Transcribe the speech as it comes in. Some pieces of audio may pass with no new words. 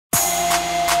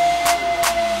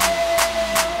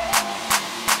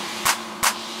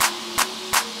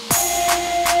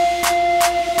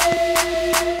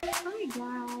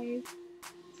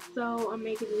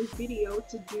making this video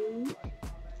to do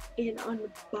an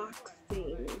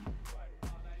unboxing.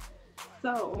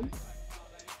 So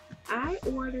I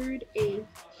ordered a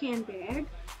handbag,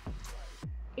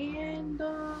 and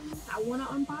I want to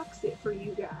unbox it for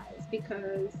you guys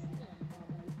because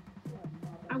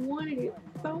I wanted it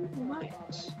so much.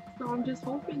 So I'm just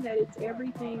hoping that it's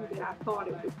everything that I thought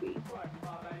it would be.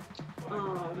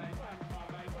 I'm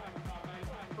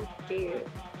scared.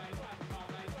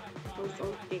 I'm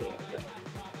so scared.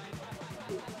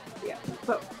 Yeah,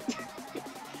 so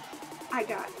I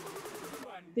got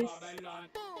this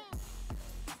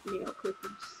nail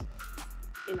clippers,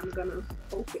 and I'm gonna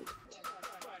open it.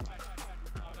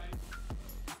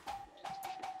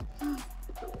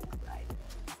 So excited.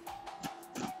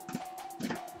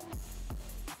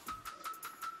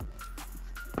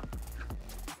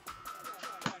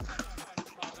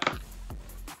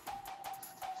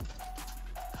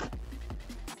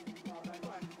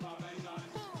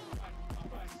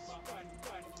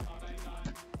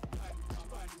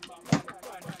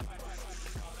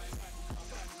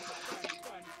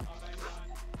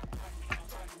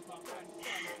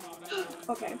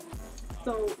 Okay,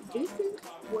 so this is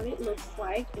what it looks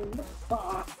like in the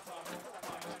box.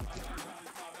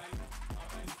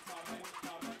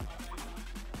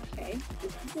 Okay,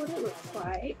 this is what it looks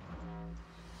like,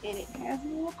 and it has a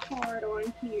little card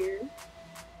on here.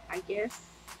 I guess,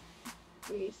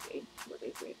 let me see, what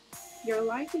is it? Your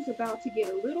life is about to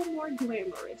get a little more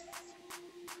glamorous.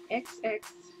 XX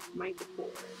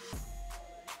Microphone.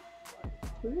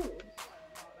 Ooh.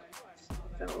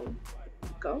 So,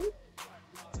 go.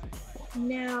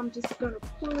 Now I'm just gonna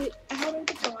pull it out of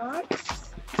the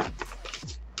box.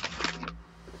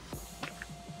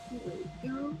 Here we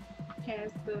go.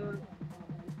 Has the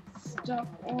stuff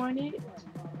on it.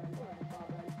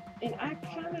 And I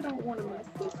kind of don't want to mess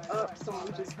this up, so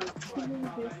I'm just gonna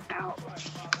pull this out.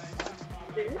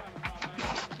 There.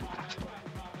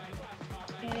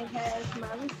 And it has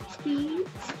my receipt.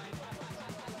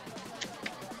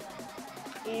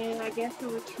 And I guess a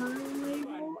return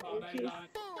label in case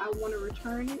I want to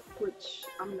return it, which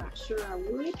I'm not sure I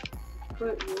would,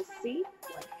 but we'll see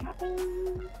what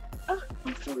happens. Oh,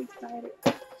 I'm so excited.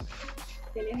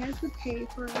 Then it has the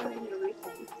paper and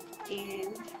everything,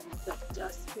 and the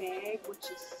dust bag, which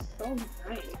is so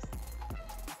nice.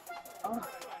 Oh,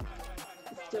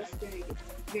 this dust bag is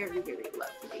very, very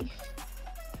lovely.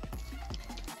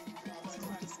 So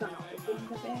I'm just gonna open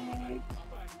the bag.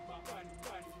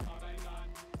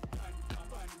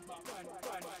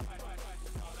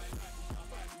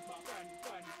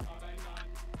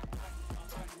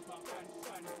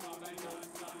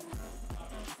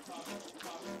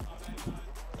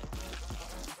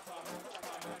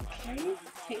 Okay,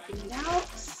 taking it out.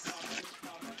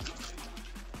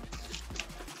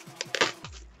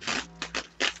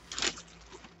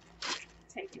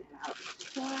 Taking it out of the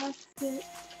plastic.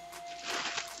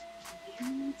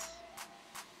 And,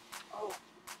 oh.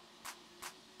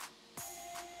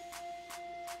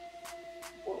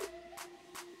 Whoa.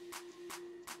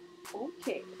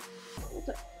 Okay, hold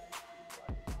up.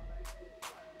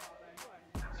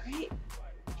 Alright,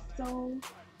 so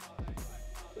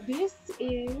this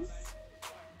is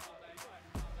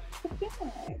the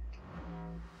bag.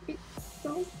 It's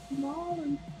so small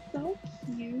and so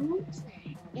cute,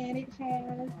 and it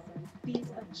has these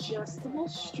adjustable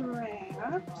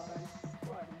straps,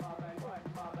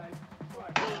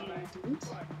 and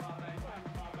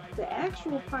the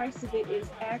actual price of it is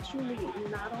actually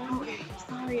not on. Okay,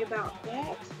 sorry about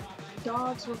that.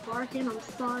 Dogs were barking. I'm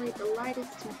sorry, the light is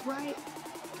too bright,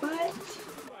 but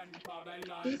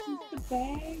this is the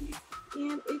bag,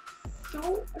 and it's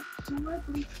so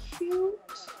adorably cute.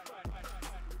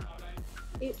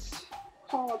 It's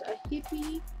called a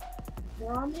hippie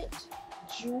grommet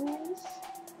Jules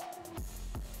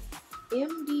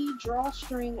MD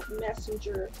drawstring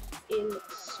messenger in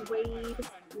suede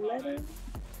leather,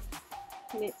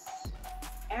 and it's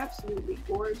absolutely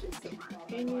gorgeous in my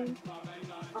opinion.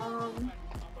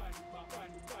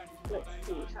 Let's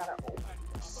see how to open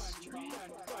the strap.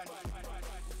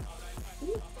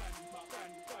 Ooh.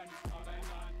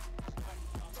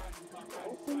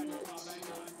 Open it.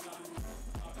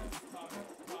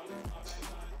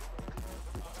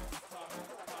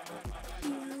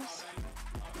 Here's inside.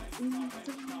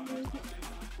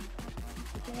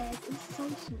 The bag is so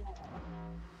small.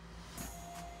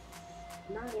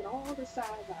 Not at all the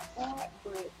size I thought,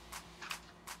 but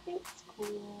it's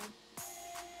cool.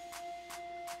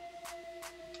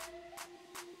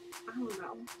 I don't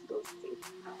know. We'll see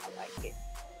how I like it.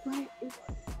 But it's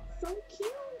so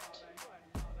cute.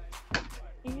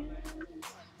 And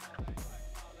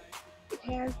it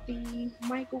has the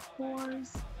Michael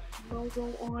Kors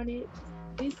logo on it.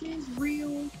 This is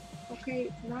real, okay?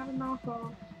 It's not a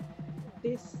knockoff.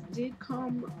 This did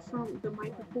come from the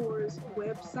Michael Kors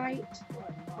website.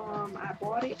 I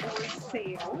bought it on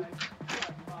sale.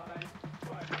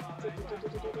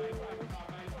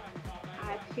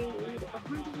 I paid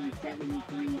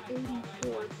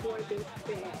 $173.84 for this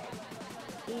bag,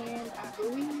 and I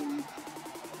believe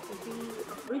the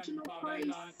original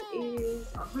price is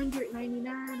 $199.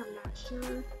 I'm not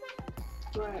sure,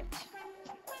 but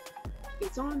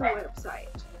it's on the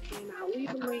website, and I'll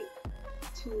leave a link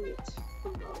to it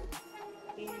below.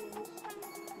 And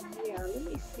yeah, let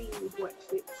me see what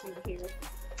fits in here.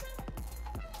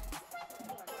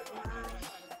 My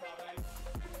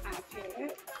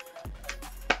iPad.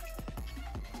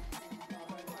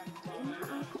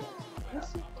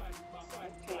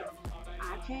 Okay,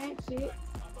 iPad fits.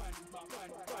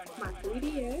 My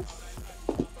 3DS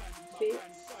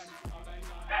fits.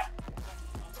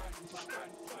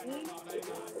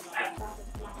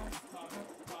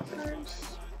 Purse.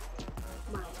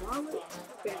 My wallet,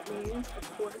 Batman's, of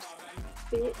course,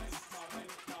 fits.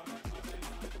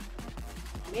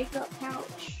 Makeup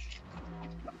pouch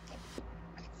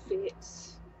fits.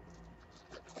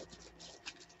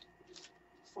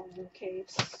 Phone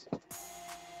case.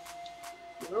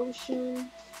 Lotion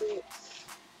fits.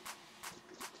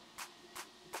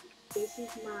 This is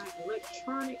my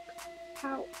electronic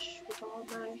pouch with all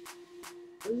my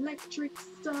electric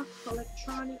stuff,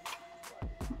 electronic.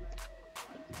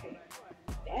 Okay,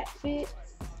 that fits.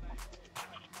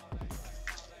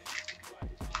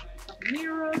 A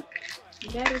mirror,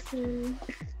 medicine.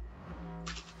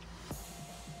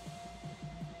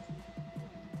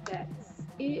 That's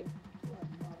it.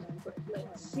 But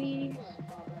let's see.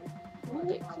 Will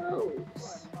it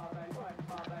close?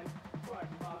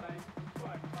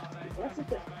 That's a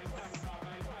good.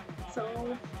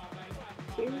 So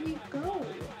here we go.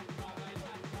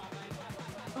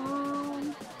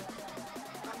 I'm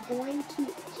going to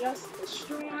adjust the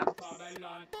straps.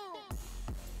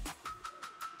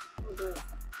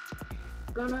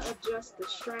 Gonna adjust the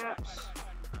straps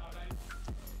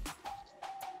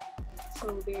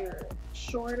so they're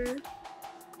shorter,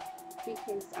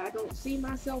 because I don't see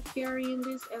myself carrying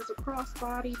this as a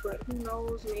crossbody, but who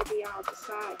knows, maybe I'll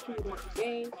decide to one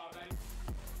day.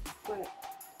 But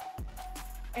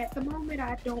at the moment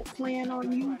I don't plan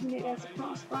on using it as a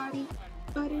crossbody,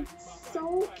 but it's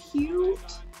so cute.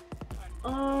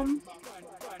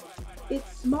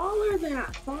 It's smaller than I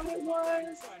thought it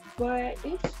was, but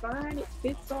it's fine. It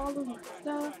fits all of my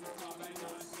stuff.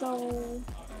 So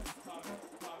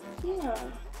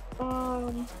yeah,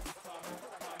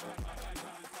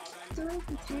 still have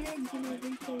the tags and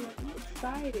everything. I'm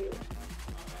excited.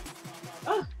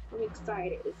 Oh, I'm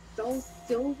excited. It's so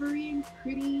silvery and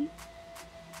pretty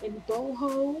and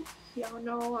boho. Y'all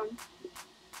know I'm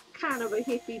kind of a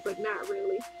hippie, but not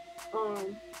really.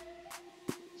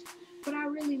 But I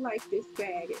really like this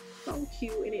bag. It's so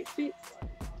cute, and it fits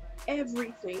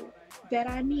everything that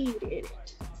I need in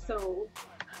it. So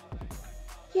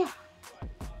yeah.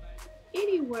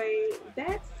 Anyway,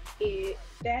 that's it.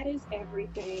 That is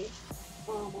everything.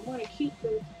 I'm gonna keep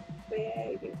this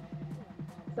bag and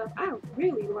stuff. I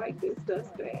really like this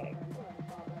dust bag.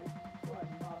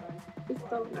 It's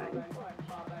so nice.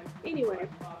 Anyway,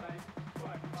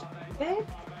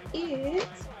 that's it.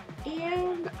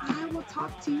 And I will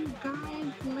talk to you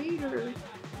guys later.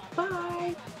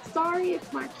 Bye. Sorry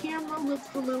if my camera looks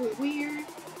a little weird.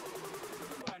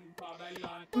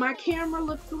 My camera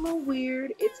looks a little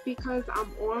weird. It's because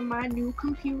I'm on my new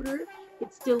computer.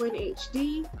 It's still in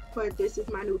HD, but this is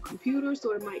my new computer,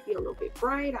 so it might be a little bit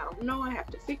bright. I don't know. I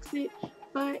have to fix it.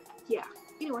 But yeah.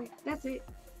 Anyway, that's it.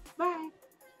 Bye.